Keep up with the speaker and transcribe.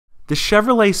The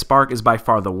Chevrolet Spark is by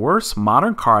far the worst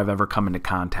modern car I've ever come into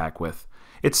contact with.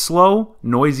 Its slow,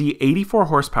 noisy 84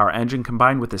 horsepower engine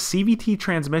combined with a CVT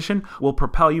transmission will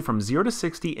propel you from 0 to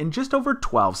 60 in just over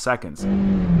 12 seconds.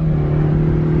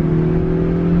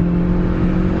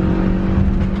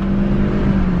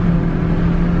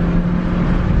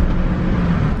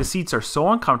 The seats are so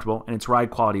uncomfortable and its ride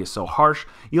quality is so harsh,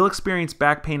 you'll experience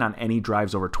back pain on any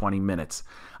drives over 20 minutes.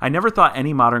 I never thought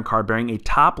any modern car bearing a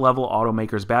top-level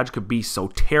automaker's badge could be so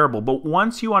terrible, but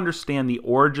once you understand the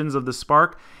origins of the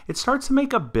Spark, it starts to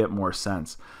make a bit more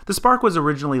sense. The Spark was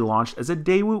originally launched as a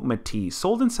Daewoo Matiz,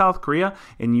 sold in South Korea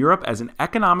and Europe as an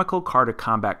economical car to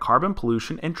combat carbon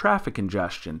pollution and traffic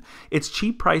congestion. Its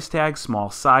cheap price tag,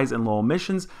 small size, and low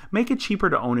emissions make it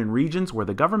cheaper to own in regions where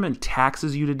the government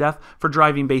taxes you to death for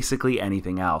driving basically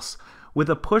anything else. With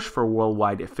a push for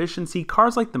worldwide efficiency,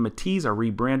 cars like the Matiz are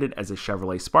rebranded as a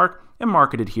Chevrolet Spark and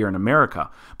marketed here in America.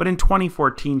 But in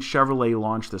 2014, Chevrolet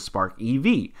launched the Spark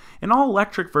EV, an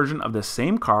all-electric version of the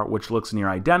same car which looks near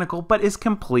identical but is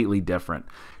completely different.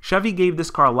 Chevy gave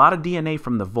this car a lot of DNA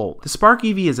from the Volt. The Spark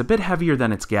EV is a bit heavier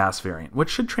than its gas variant,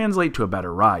 which should translate to a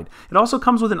better ride. It also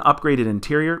comes with an upgraded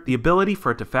interior, the ability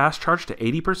for it to fast charge to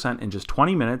 80% in just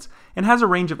 20 minutes, and has a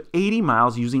range of 80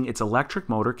 miles using its electric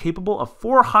motor capable of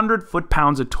 400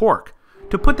 foot-pounds of torque.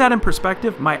 To put that in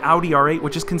perspective, my Audi R8,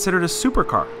 which is considered a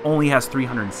supercar, only has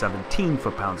 317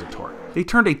 foot-pounds of torque. They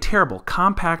turned a terrible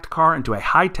compact car into a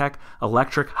high-tech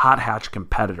electric hot hatch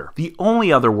competitor. The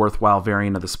only other worthwhile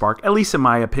variant of the Spark, at least in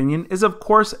my opinion, is of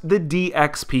course the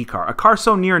DXP car, a car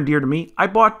so near and dear to me, I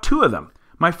bought 2 of them.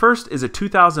 My first is a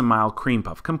 2,000-mile cream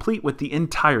puff, complete with the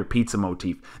entire pizza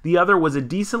motif. The other was a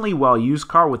decently well-used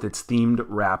car with its themed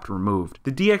wrap removed.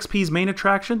 The DXP's main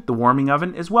attraction, the warming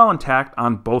oven, is well intact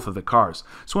on both of the cars.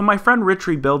 So when my friend Rich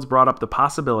Rebuilds brought up the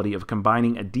possibility of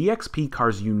combining a DXP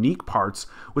car's unique parts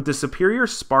with the superior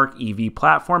Spark EV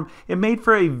platform, it made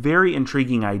for a very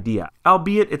intriguing idea,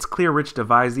 albeit it's clear Rich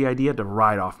devised the idea to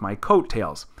ride off my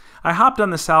coattails. I hopped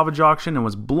on the salvage auction and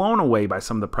was blown away by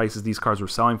some of the prices these cars were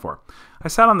selling for. I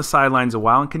sat on the sidelines a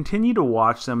while and continued to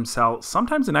watch them sell,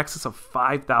 sometimes in excess of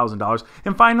 $5,000,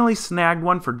 and finally snagged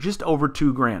one for just over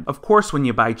 $2,000. Of course, when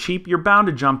you buy cheap, you're bound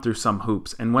to jump through some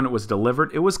hoops, and when it was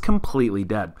delivered, it was completely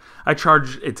dead. I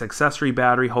charged its accessory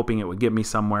battery, hoping it would get me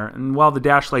somewhere, and while the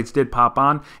dash lights did pop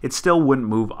on, it still wouldn't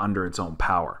move under its own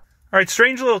power. Alright,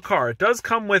 strange little car. It does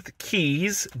come with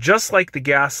keys, just like the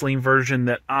gasoline version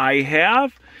that I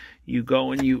have. You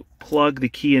go and you plug the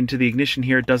key into the ignition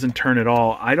here. It doesn't turn at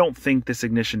all. I don't think this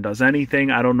ignition does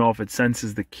anything. I don't know if it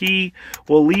senses the key.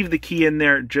 We'll leave the key in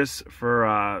there just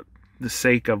for the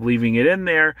sake of leaving it in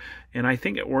there. And I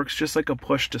think it works just like a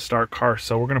push to start car.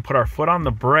 So we're going to put our foot on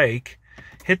the brake,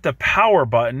 hit the power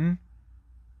button,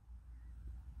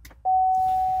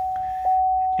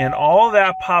 and all of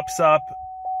that pops up.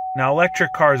 Now,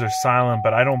 electric cars are silent,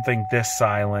 but I don't think this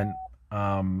silent.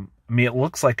 I mean, it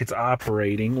looks like it's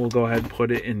operating. We'll go ahead and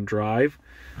put it in drive.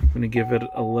 I'm going to give it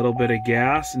a little bit of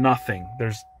gas. Nothing.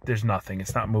 There's nothing.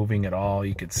 It's not moving at all.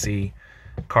 You can see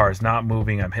the car is not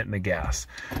moving. I'm hitting the gas.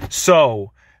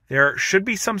 So there should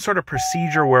be some sort of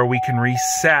procedure where we can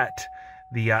reset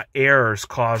the errors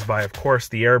caused by, of course,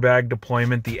 the airbag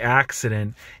deployment, the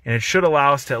accident, and it should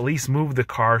allow us to at least move the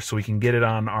car so we can get it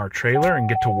on our trailer and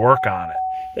get to work on it.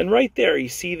 Then right there, you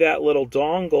see that little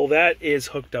dongle that is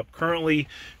hooked up currently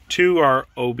to our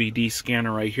OBD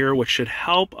scanner right here, which should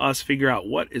help us figure out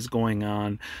what is going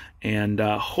on, and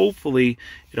hopefully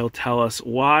it'll tell us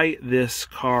why this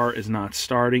car is not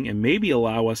starting and maybe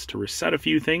allow us to reset a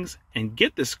few things and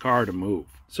get this car to move.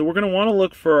 So we're going to want to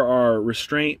look for our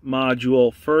restraint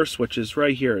module first, which is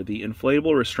right here, the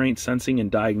inflatable restraint sensing and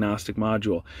diagnostic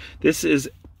module. This is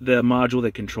the module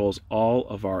that controls all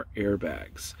of our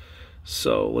airbags.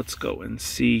 So let's go and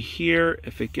see here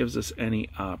if it gives us any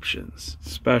options.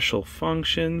 Special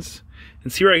functions.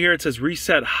 And see right here it says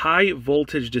reset high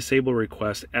voltage disable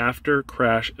request after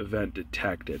crash event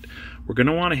detected. We're going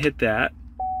to want to hit that.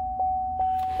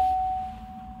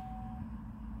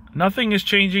 Nothing is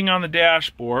changing on the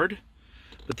dashboard,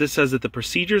 but this says that the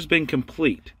procedure has been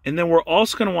complete. And then we're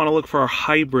also going to want to look for our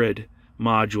hybrid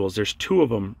modules. There's 2 of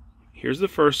them. Here's the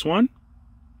first one.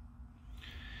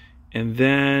 And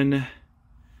then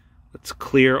let's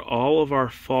clear all of our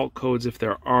fault codes if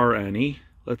there are any.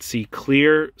 Let's see,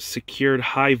 clear secured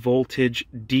high voltage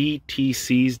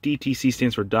DTCs. DTC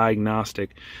stands for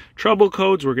diagnostic trouble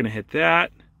codes. We're going to hit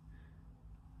that.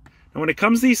 And when it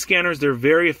comes to these scanners, they're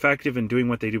very effective in doing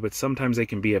what they do, but sometimes they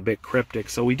can be a bit cryptic.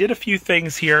 So we did a few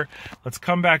things here. Let's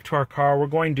come back to our car. We're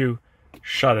going to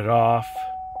shut it off.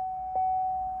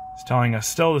 It's telling us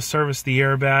still to service the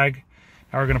airbag.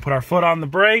 Now we're going to put our foot on the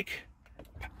brake,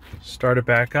 Start it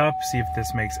back up, see if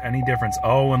this makes any difference.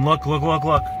 Oh, and look, look, look,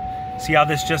 look. See how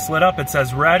this just lit up? It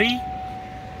says ready.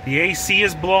 The AC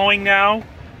is blowing now.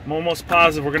 I'm almost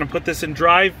positive we're gonna put this in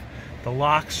drive. The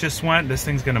locks just went. This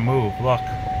thing's gonna move. Look,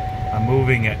 I'm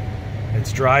moving it.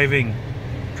 It's driving.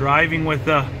 Driving with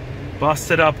the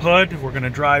busted up hood. We're gonna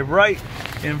drive right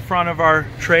in front of our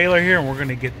trailer here and we're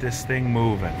gonna get this thing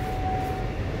moving.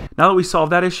 Now that we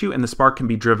solved that issue and the Spark can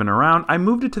be driven around, I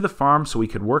moved it to the farm so we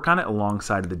could work on it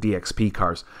alongside of the DXP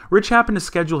cars. Rich happened to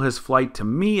schedule his flight to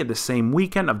me at the same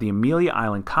weekend of the Amelia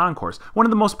Island Concourse, one of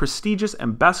the most prestigious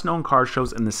and best known car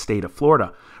shows in the state of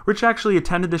Florida. Rich actually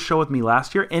attended the show with me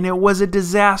last year and it was a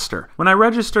disaster. When I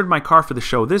registered my car for the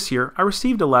show this year, I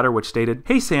received a letter which stated,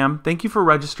 "Hey Sam, thank you for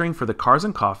registering for the Cars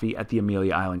and Coffee at the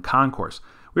Amelia Island Concourse.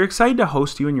 We're excited to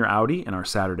host you and your Audi in our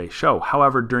Saturday show.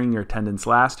 However, during your attendance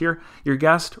last year, your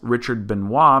guest, Richard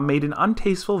Benoit, made an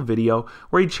untasteful video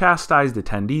where he chastised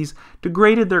attendees,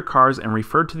 degraded their cars, and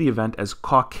referred to the event as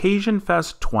Caucasian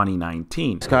Fest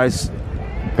 2019. This guy's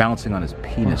bouncing on his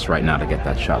penis right now to get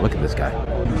that shot. Look at this guy.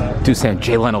 Dude saying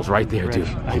Jay Leno's right there, dude.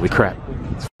 Holy crap.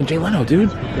 It's Jay Leno, dude.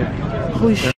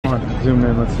 Holy shit. Zoom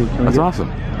in, let's see. That's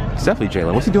awesome. It's definitely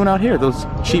J-Lo. What's he doing out here? Those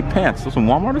cheap pants? Those from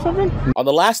Walmart or something? On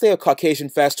the last day of Caucasian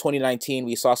Fest 2019,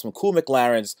 we saw some cool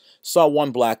McLarens, saw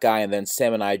one black guy, and then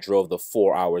Sam and I drove the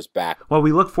 4 hours back. While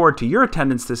we look forward to your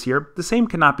attendance this year, the same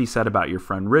cannot be said about your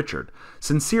friend Richard.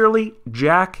 Sincerely,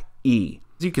 Jack E.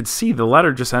 As you can see, the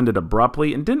letter just ended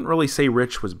abruptly and didn't really say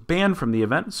Rich was banned from the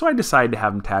event, so I decided to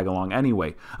have him tag along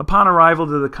anyway. Upon arrival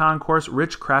to the concourse,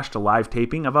 Rich crashed a live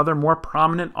taping of other more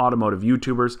prominent automotive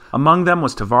YouTubers. Among them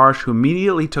was Tavares, who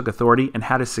immediately took authority and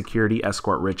had his security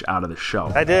escort Rich out of the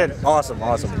show. I did. Awesome,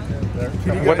 awesome.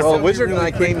 Well, Wizard and I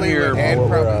came here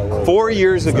 4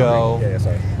 years ago,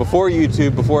 before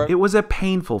YouTube, before... It was a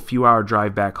painful few-hour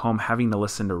drive back home having to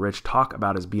listen to Rich talk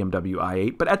about his BMW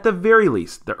i8, but at the very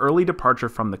least, the early departure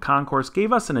from the concourse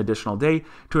gave us an additional day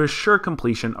to assure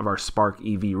completion of our Spark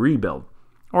EV rebuild.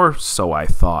 Or so I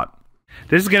thought.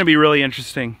 This is going to be really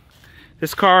interesting.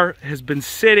 This car has been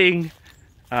sitting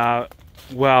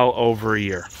well over a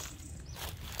year.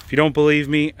 If you don't believe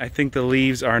me, I think the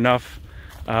leaves are enough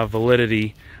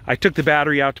validity. I took the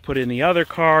battery out to put it in the other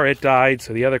car. It died,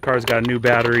 so the other car's got a new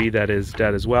battery that is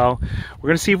dead as well. We're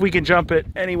going to see if we can jump it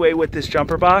anyway with this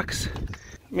jumper box.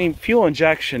 I mean, fuel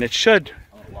injection, it should...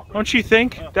 Don't you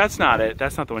think? That's not it.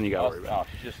 That's not the one you got to worry about.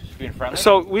 Just being friendly?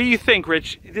 So, what do you think,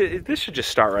 Rich? This should just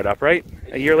start right up, right?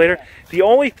 A year later? The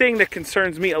only thing that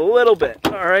concerns me a little bit,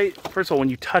 all right? First of all, when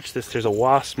you touch this, there's a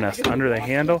wasp nest under the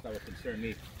handle. That would concern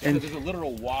me. And there's a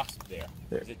literal wasp there.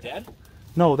 Is it dead?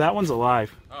 No, that one's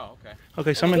alive. Oh, okay.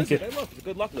 Okay, so I'm going to get... Look, it's a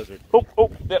good luck lizard. Oh,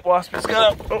 that wasp just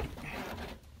got out. Oh.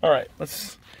 All right,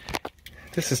 let's...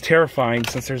 This is terrifying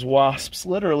since there's wasps,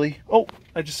 literally. Oh,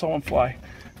 I just saw one fly.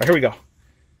 All right, here we go.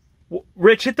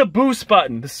 Rich, hit the boost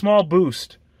button, the small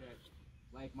boost.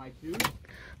 Like my shoes?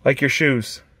 Like your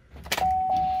shoes.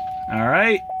 All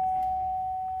right.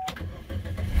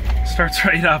 Starts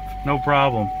right up, no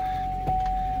problem.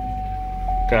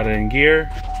 Got it in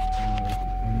gear.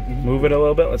 Move it a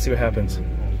little bit, let's see what happens.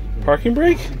 Parking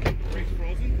brake?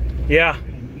 Yeah.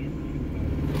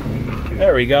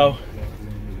 There we go.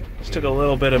 Just took a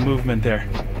little bit of movement there.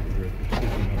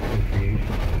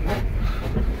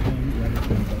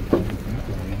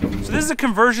 This is a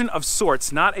conversion of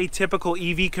sorts, not a typical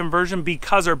EV conversion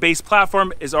because our base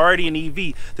platform is already an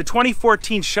EV. The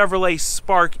 2014 Chevrolet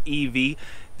Spark EV.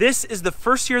 This is the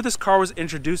first year this car was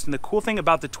introduced, and the cool thing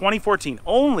about the 2014,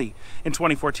 only in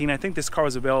 2014, I think this car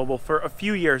was available for a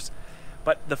few years,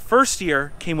 but the first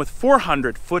year came with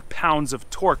 400 foot-pounds of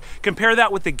torque. Compare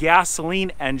that with the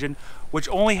gasoline engine, which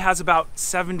only has about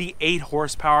 78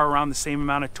 horsepower, around the same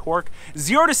amount of torque.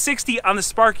 0 to 60 on the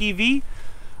Spark EV,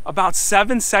 about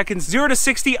 7 seconds. 0 to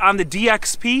 60 on the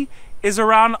DXP is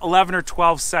around 11 or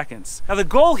 12 seconds. Now the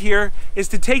goal here is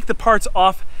to take the parts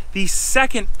off the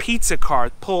second pizza car,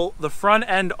 pull the front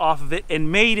end off of it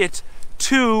and made it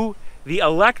to the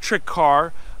electric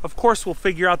car. Of course, we'll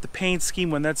figure out the paint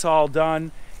scheme when that's all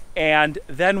done. And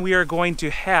then we are going to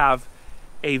have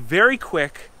a very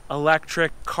quick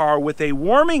electric car with a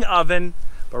warming oven.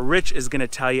 But Rich is going to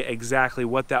tell you exactly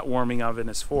what that warming oven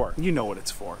is for. You know what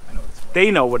it's for. I know what it's for.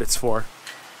 They know what it's for.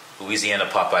 Louisiana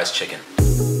Popeye's chicken.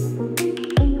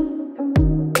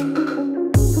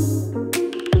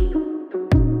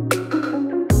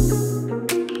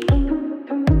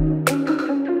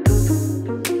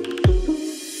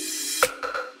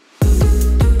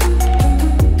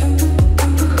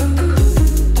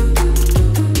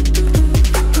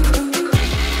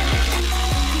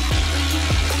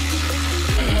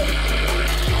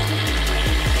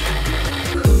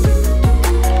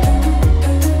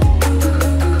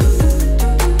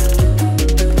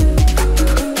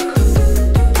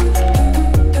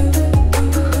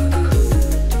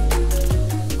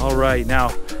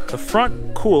 The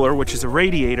front cooler, which is a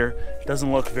radiator,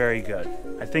 doesn't look very good.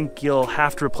 I think you'll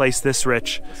have to replace this,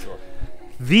 Rich.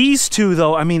 These two,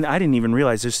 though, I mean, I didn't even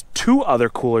realize there's two other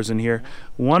coolers in here.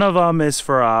 One of them is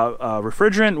for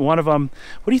refrigerant. One of them,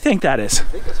 what do you think that is? I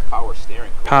think it's power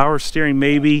steering. Power steering,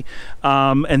 maybe.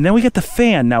 And then we get the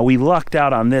fan. Now, we lucked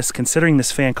out on this, considering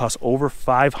this fan costs over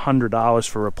 $500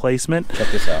 for replacement.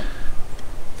 Check this out.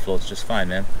 Floats just fine,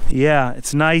 man. Yeah,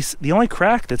 it's nice. The only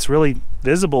crack that's really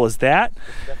visible is that.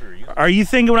 Are you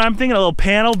thinking what I'm thinking? A little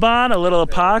panel bond, a little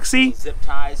epoxy? Zip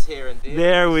ties here and there.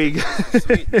 There we go.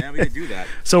 Sweet, man, we can do that.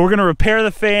 So we're gonna repair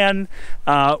the fan.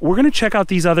 We're gonna check out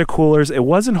these other coolers. It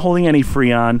wasn't holding any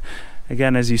Freon.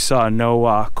 Again, as you saw, no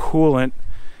coolant.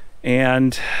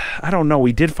 And I don't know,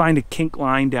 we did find a kink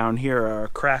line down here, or a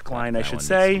crack line, I should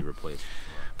say.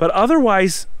 But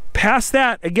otherwise, past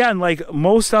that, again, like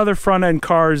most other front end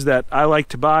cars that I like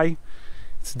to buy,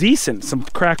 it's decent. Some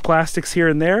cracked plastics here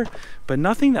and there, but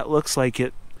nothing that looks like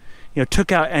it, you know,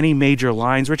 took out any major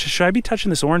lines. Richard, should I be touching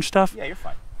this orange stuff? Yeah, you're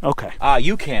fine. Okay.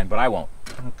 You can, but I won't.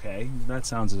 Okay, that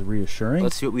sounds reassuring.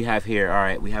 Let's see what we have here. All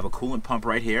right, we have a coolant pump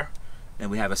right here, and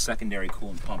we have a secondary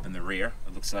coolant pump in the rear,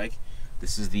 it looks like.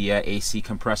 This is the AC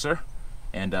compressor,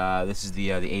 and this is the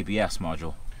ABS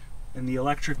module. And the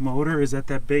electric motor, is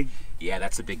that big? Yeah,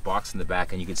 that's the big box in the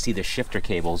back, and you can see the shifter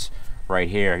cables right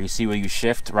here. You see where you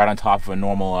shift right on top of a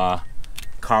normal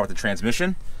car with the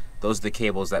transmission? Those are the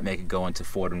cables that make it go into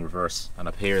forward and reverse. And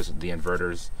up here is the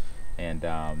inverters and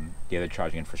the other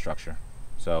charging infrastructure.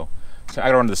 So I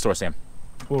gotta run to the store, Sam.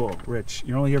 Whoa, Rich,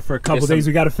 you're only here for a couple days.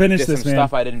 We gotta finish this, man. There's some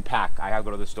stuff I didn't pack. I gotta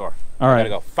go to the store. All right. I gotta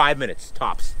go. 5 minutes,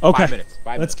 tops. Okay. 5 minutes.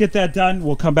 Let's get that done.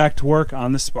 We'll come back to work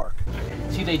on the Spark.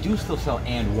 See, they do still sell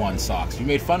and one socks. You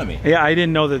made fun of me. Yeah, I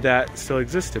didn't know that still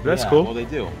existed, but that's cool. Well, they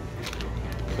do.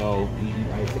 So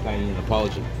I think I need an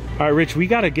apology. All right, Rich, we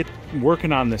got to get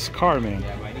working on this car, man.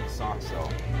 Yeah, but I need socks, though.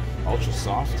 Ultra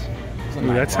soft.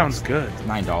 Ooh, that sounds good. It's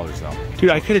 $9, though.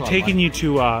 Dude, I could have taken you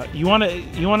to, you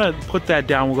wanna put that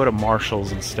down, we'll go to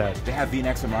Marshall's instead. They have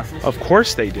V-necks at Marshall's? Of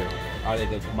course they do. Are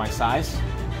they my size?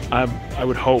 I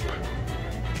would hope.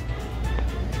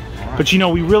 Right. But you know,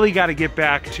 we really got to get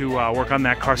back to work on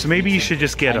that car, so maybe you should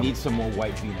just get them. I need some more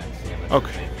white V-necks. Yeah,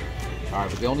 okay. All right,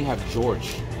 but they only have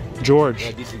George. George. Is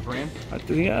that a decent brand? I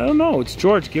don't know. It's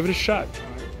George. Give it a shot.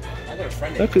 I got a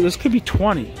friend. This could be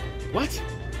 20. What?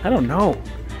 I don't know.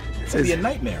 It's gonna be a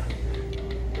nightmare.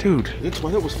 Dude. I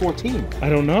thought it was 14. I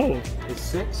don't know. It's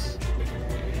 6.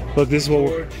 Look, this is what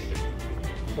we're...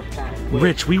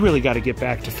 Rich, we really got to get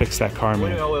back to fix that car,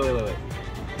 man. Wait.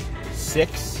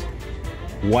 6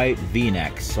 white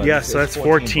V-necks. So yeah, so that's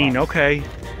 14. bucks. Okay.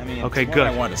 I mean, okay, it's good.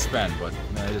 I wanted to spend, but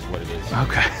that is what it is.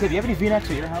 Okay. Hey, do you have any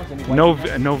V-necks at your house? Any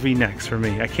white no V-necks for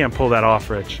me. I can't pull that off,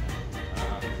 Rich.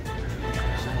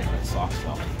 Socks,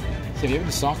 though. So, do you have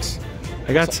any socks?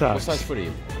 I got socks. What size foot are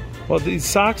you? Well, these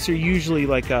socks are usually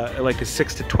like a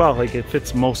 6 to 12. Like it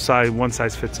fits most size. One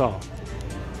size fits all.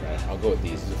 Right, I'll go with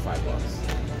these. These are $5.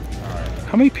 All right.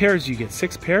 How many pairs do you get?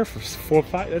 6 pair for $4,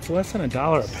 $5? That's less than $1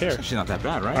 a pair. It's actually not that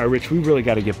bad, right? All right, Rich, we really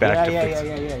got to get back to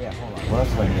fixing. Yeah. Hold on. What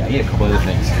else do I need? I need a couple other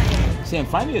things. Sam,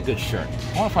 find me a good shirt.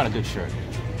 I want to find a good shirt.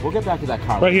 We'll get back to that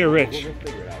car. Right here, Rich. We'll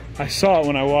figure it out. I saw it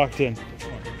when I walked in.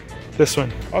 This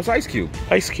one. Oh, it's Ice Cube.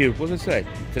 Ice Cube. What does it say?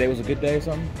 Today was a good day or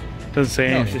something? Doesn't say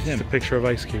anything. It's just him. It's a picture of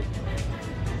Ice Cube.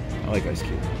 I like Ice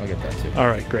Cube. I'll get that too. All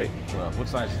right, great. What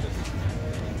size is this?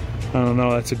 I don't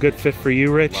know. That's a good fit for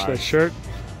you, Rich, Large. that shirt.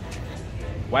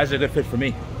 Why is it a good fit for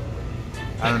me?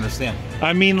 I don't understand.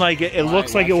 I mean, like, it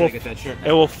looks like it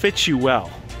will fit you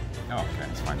well. Oh, okay.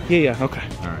 That's fine. Yeah, okay.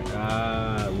 All right.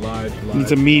 Large.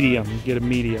 It's a medium. You get a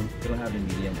medium. They don't have any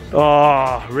medium.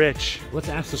 Oh, Rich. Let's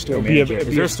ask the store manager.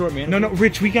 Is there a store manager? No,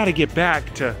 Rich, we got to get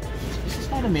back to... This is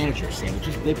not a manager, Sam.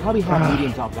 They probably have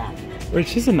mediums out back.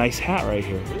 Rich, this is a nice hat right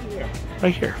here.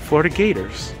 Right here. Florida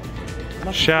Gators.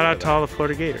 Shout out to all the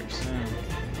Florida Gators.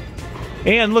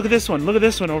 And look at this one. Look at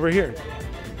this one over here.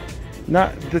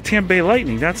 Not the Tampa Bay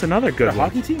Lightning. That's another good one.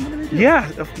 Hockey team? What do they do?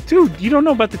 Yeah. Dude, you don't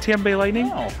know about the Tampa Bay Lightning?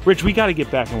 No. Rich, we got to get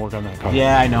back and work on that car.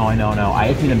 Yeah, I know. I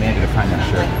just need a manager to find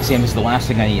that shirt. Sam, this is the last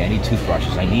thing I need. I need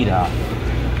toothbrushes. I need God,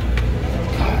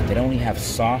 they don't only have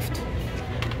soft,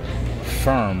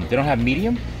 firm. They don't have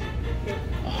medium?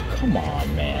 Oh, come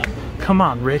on, man. Come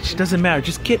on, Rich. Doesn't matter.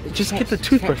 Just get the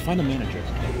toothbrush. Find a manager.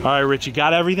 All right, Rich, you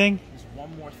got everything? There's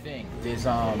one more thing. There's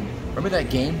remember that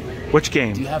game? Which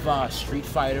game? Do you have Street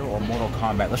Fighter or Mortal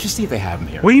Kombat? Let's just see if they have them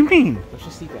here. What do you mean? Let's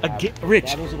just see if they have them. Rich. They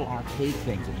have those little arcade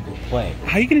things that you can play.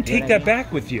 How are you going to take that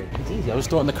back with you? It's easy. I'll just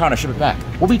throw it in the car and ship it back.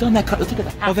 We'll be done that car. Let's take it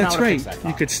half Oh, that's an hour to right. fix that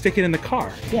car. You could stick it in the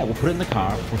car. Yeah, we'll put it in the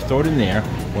car. We'll throw it in there.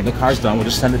 When the car's done, we'll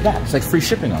just send it back. It's like free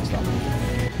shipping on stuff.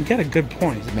 You got a good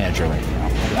point. Manager right now.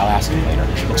 I'll ask him later.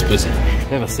 Looks busy.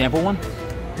 They have a sample one?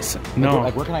 No.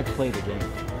 Like, where can I play the game?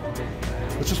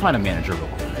 Let's just find a manager real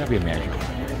quick. There's gotta be a manager.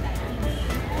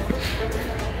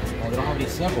 Oh, they don't have any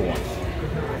sample ones.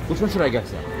 Which one should I get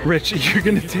then? Rich, you're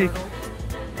gonna take...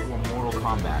 Mortal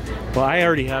Kombat. Well, I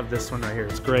already have this one right here.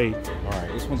 It's great. All right,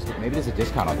 this one's... Maybe there's a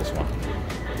discount on this one.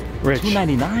 Rich.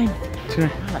 $2.99? Two...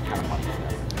 Not that kind of money.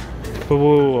 Whoa,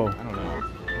 whoa, whoa. I don't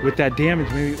know. With that damage,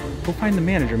 maybe... Go find the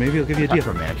manager. Maybe he'll give you a deal.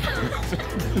 For manager.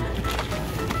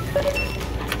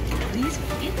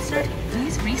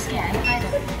 Please rescan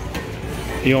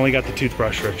items. You only got the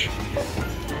toothbrush, Rich.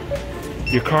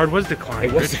 Your card was declined.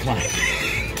 It was Rich. declined.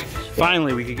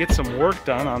 Finally, we could get some work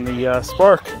done on the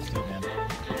Spark.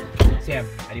 Sam,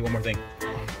 I need one more thing.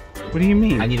 What do you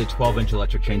mean? I need a 12-inch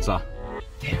electric chainsaw.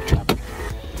 Damn.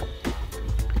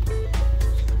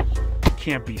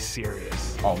 Can't be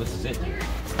serious. Oh, this is it, dude.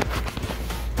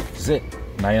 This is it.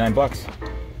 99 bucks.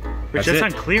 Rich, that's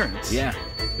on clearance. Yeah.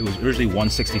 It was originally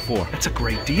 164. That's a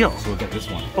great deal. So we'll get this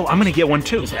one. Oh, I'm gonna get one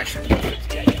too.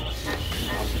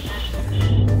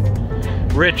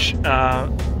 Rich,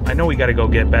 I know we gotta go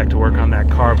get back to work on that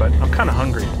car, but I'm kind of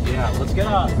hungry. Yeah, let's get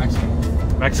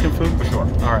Mexican. Mexican food? For sure.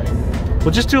 All right.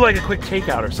 We'll just do like a quick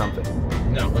takeout or something.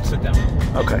 No, let's sit down.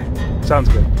 Okay, sounds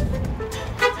good.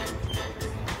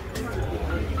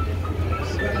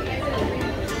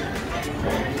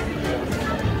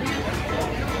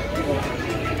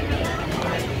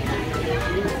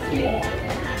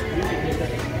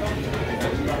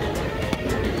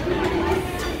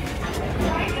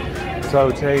 So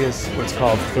today is what's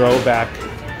called Throwback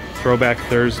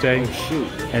Thursday. Oh, shoot.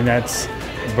 And that's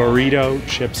burrito,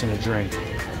 chips, and a drink You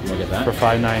want to get that? for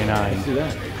 $5.99. Let's do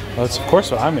that. Well, that's of course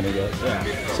what I'm gonna get. Yeah.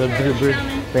 So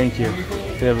thank you.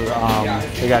 They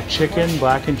have they got chicken,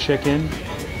 blackened chicken.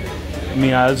 I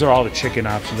mean, those are all the chicken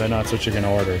options. I know that's what you're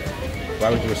gonna order. Why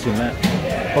would you assume that?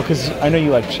 Well, because I know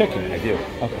you like chicken. I do.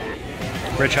 Okay.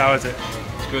 Rich, how is it?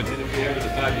 It's good.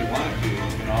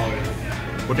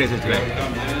 What day is it today?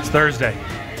 It's Thursday.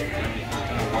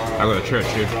 I go to church,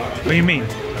 dude. What do you mean? I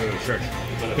go to church.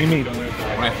 What do you mean?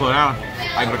 When I float out,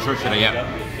 I go to church today, yeah.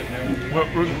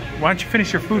 Why don't you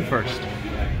finish your food first?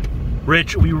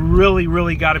 Rich, we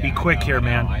really got to be quick here,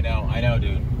 man. I know,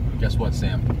 dude. Guess what,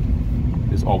 Sam?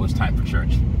 There's always time for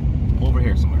church. Over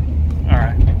here somewhere. All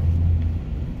right.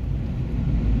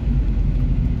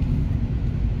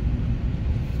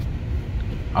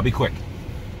 I'll be quick.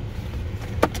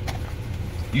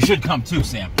 You should come too,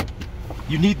 Sam.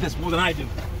 You need this more than I do.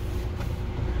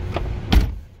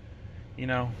 You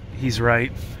know, he's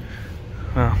right.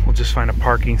 We'll just find a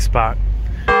parking spot.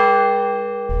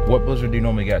 What blizzard do you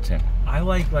normally get, Sam? I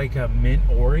like a mint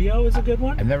Oreo is a good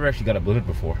one. I've never actually got a blizzard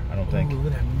before, I don't think. Ooh,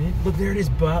 look at that mint. Look, there it is.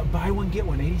 Buy one, get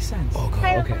one, 80 cents. Oh,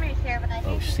 God, okay.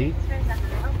 Oh, see?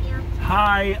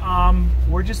 Hi,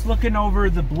 we're just looking over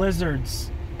the blizzards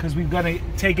because we've got to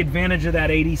take advantage of that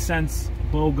 80 cents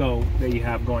BOGO that you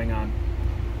have going on.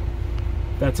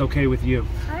 That's okay with you.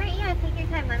 All right, yeah, take your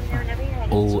time. Let me know whenever you're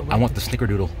ready. Oh, I want the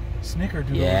snickerdoodle.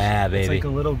 Snickerdoodles. Yeah, baby. It's like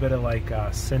a little bit of like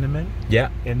cinnamon.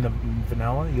 Yeah. In the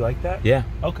vanilla. You like that? Yeah.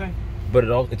 Okay. But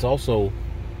it's also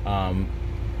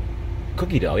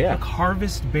cookie dough, yeah. Like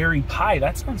harvest berry pie.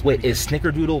 That sounds. Wait, is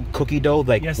snickerdoodle cookie dough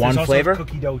like yes, one there's flavor? Also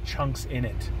cookie dough chunks in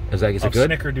it. Is it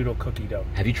good? Snickerdoodle cookie dough.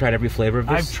 Have you tried every flavor of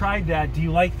this? I've tried that. Do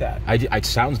you like that? It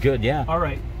sounds good, yeah. All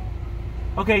right.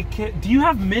 Okay, do you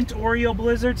have mint Oreo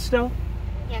blizzard still?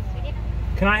 Yes, we do.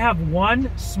 Can I have one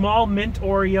small mint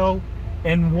Oreo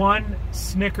and one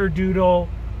snickerdoodle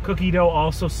cookie dough,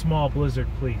 also small blizzard,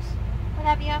 please? Will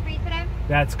that be all for you today?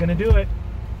 That's gonna do it.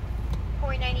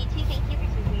 $4.92. Thank you for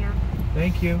choosing us.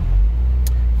 Thank you.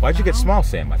 Why'd you get small,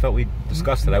 Sam? I thought we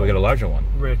discussed that I would get a larger one.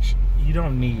 Rich, you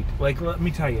don't need, like, let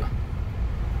me tell you,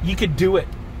 you could do it,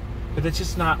 but it's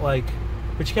just not like,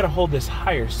 but you gotta hold this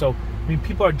higher. So, I mean,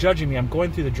 people are judging me. I'm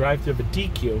going through the drive-thru of a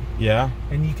DQ. Yeah.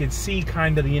 And you can see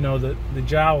kind of, you know, the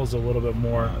jowls a little bit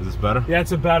more. Is this better? Yeah,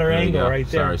 it's a better There angle right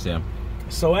there. Sorry, Sam.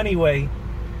 So anyway,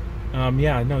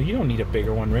 yeah, no, you don't need a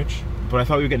bigger one, Rich. But I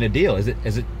thought we were getting a deal. Is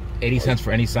it 80 cents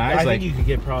for any size? I think you could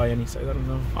get probably any size. I don't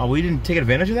know. Oh, we didn't take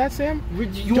advantage of that, Sam?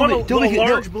 You want a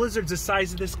large blizzard's the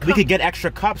size of this cup? We could get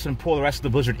extra cups and pour the rest of the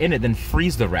blizzard in it, then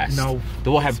freeze the rest. No.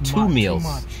 Then we'll have two meals.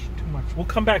 Too much. We'll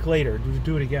come back later.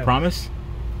 Do it again. Promise?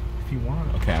 If you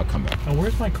want. Okay, I'll come back. And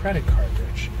where's my credit card,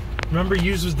 Rich? Remember,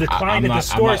 yours was declined at the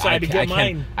store, so I had to get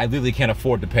mine. I literally can't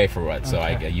afford to pay for it, so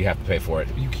Okay. you have to pay for it.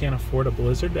 You can't afford a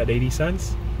blizzard at 80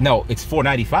 cents? No, it's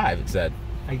 $4.95. It said.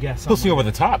 I guess. Puts me over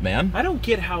the top, man. I don't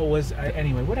get how it was.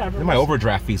 Anyway, whatever. Then my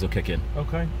overdraft fees will kick in.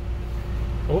 Okay.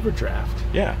 Overdraft.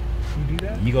 Yeah. You do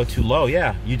that? You go too low,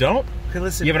 yeah. You don't? Okay,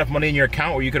 listen. You have enough money in your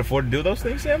account where you could afford to do those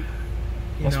things, Sam?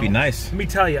 Must be nice. Let me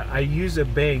tell you, I use a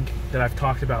bank that I've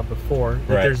talked about before.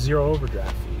 That there's 0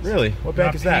 overdraft fees. Really? What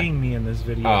bank is that? Paying me in this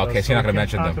video. Oh, okay. So you're not gonna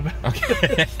mention them.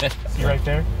 Okay. See right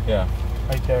there? Yeah.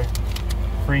 Right there.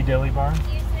 Free dilly bar.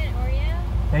 Oreo?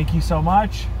 Thank you so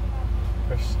much.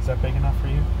 Chris, is that big enough for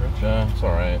you, Rich? It's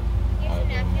all right.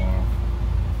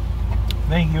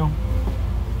 Thank you.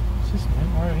 Is this mint?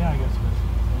 Or, yeah, I guess it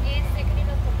is. It's the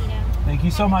Domino cookie. Thank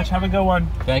you so much. Have a good one.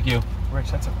 Thank you.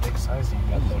 Rich, that's a big size that you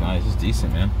got. This is nice. This is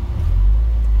decent, man.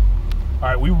 All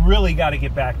right, we really got to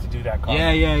get back to do that car.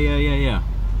 Yeah.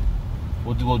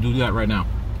 We'll do that right now.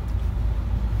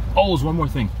 Oh, there's one more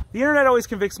thing. The internet always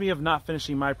convicts me of not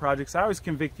finishing my projects. I always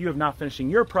convict you of not finishing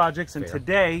your projects, and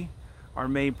today our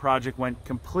main project went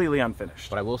completely unfinished.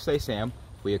 But I will say, Sam,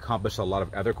 we accomplished a lot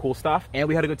of other cool stuff, and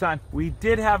we had a good time. We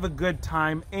did have a good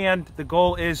time, and the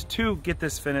goal is to get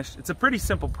this finished. It's a pretty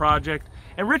simple project,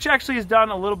 and Rich actually has done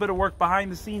a little bit of work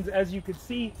behind the scenes. As you can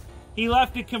see, he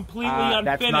left it completely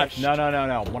unfinished. That's not,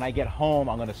 no. When I get home,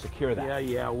 I'm gonna secure that.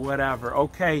 Yeah, whatever.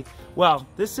 Okay, well,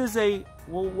 this is I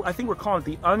think we're calling it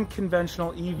the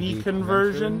unconventional EV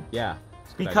conversion. Yeah.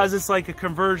 Because it's like a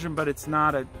conversion, but it's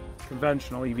not a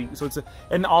conventional EV. So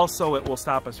and also it will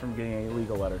stop us from getting any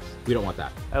legal letters. We don't want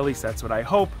that. At least that's what I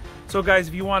hope. So guys,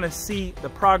 if you want to see the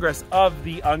progress of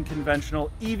the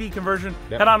unconventional EV conversion,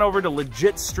 head on over to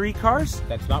Legit Street Cars.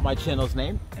 That's not my channel's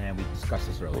name, and we discussed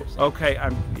this earlier. So. Okay,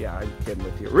 I'm kidding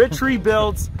with you. Rich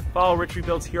Rebuilds. Follow Rich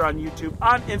Rebuilds here on YouTube,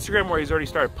 on Instagram, where he's already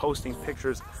started posting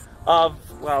pictures of,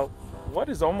 well, what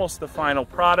is almost the final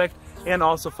product. And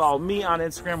also follow me on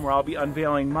Instagram, where I'll be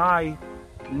unveiling my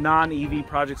non-EV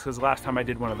projects, because last time I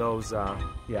did one of those,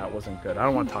 yeah, it wasn't good. I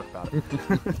don't want to talk about it.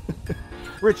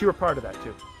 Rich, you were part of that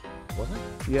too. Wasn't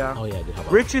it? Yeah. Oh yeah, I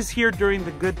did. Rich is here during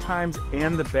the good times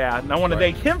and the bad, and I want to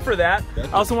thank him for that.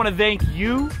 I also want to thank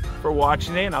you for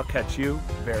watching today, and I'll catch you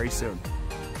very soon.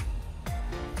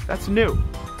 That's new.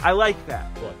 I like that.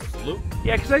 What, this loop?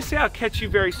 Yeah, because I say I'll catch you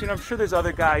very soon. I'm sure there's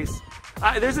other guys.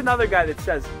 There's another guy that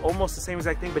says almost the same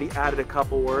exact thing, but he added a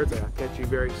couple words. I'll catch you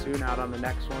very soon out on the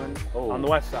next one on the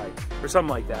west side, or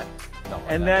something like that.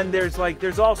 And then there's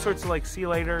all sorts of like, see you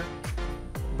later.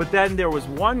 But then there was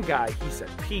one guy, he said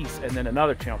peace, and then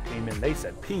another channel came in, they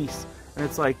said peace. And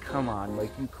it's like, come on,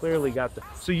 like, you clearly got the,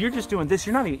 so you're just doing this,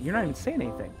 you're not even saying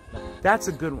anything. That's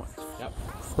a good one. Yep.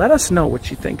 Let us know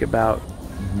what you think about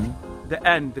the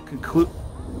end, the conclude.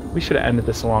 We should have ended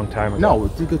this a long time ago.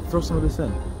 No, you could throw some of this in.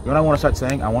 You know what I want to start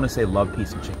saying? I want to say love,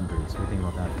 peace, and chicken grease. What do you think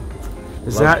about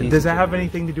that? Does that have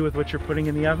anything to do with what you're putting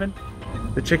in the oven?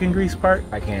 The chicken grease part?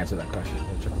 I can't answer that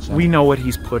question. We know what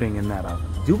he's putting in that oven.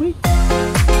 Do we?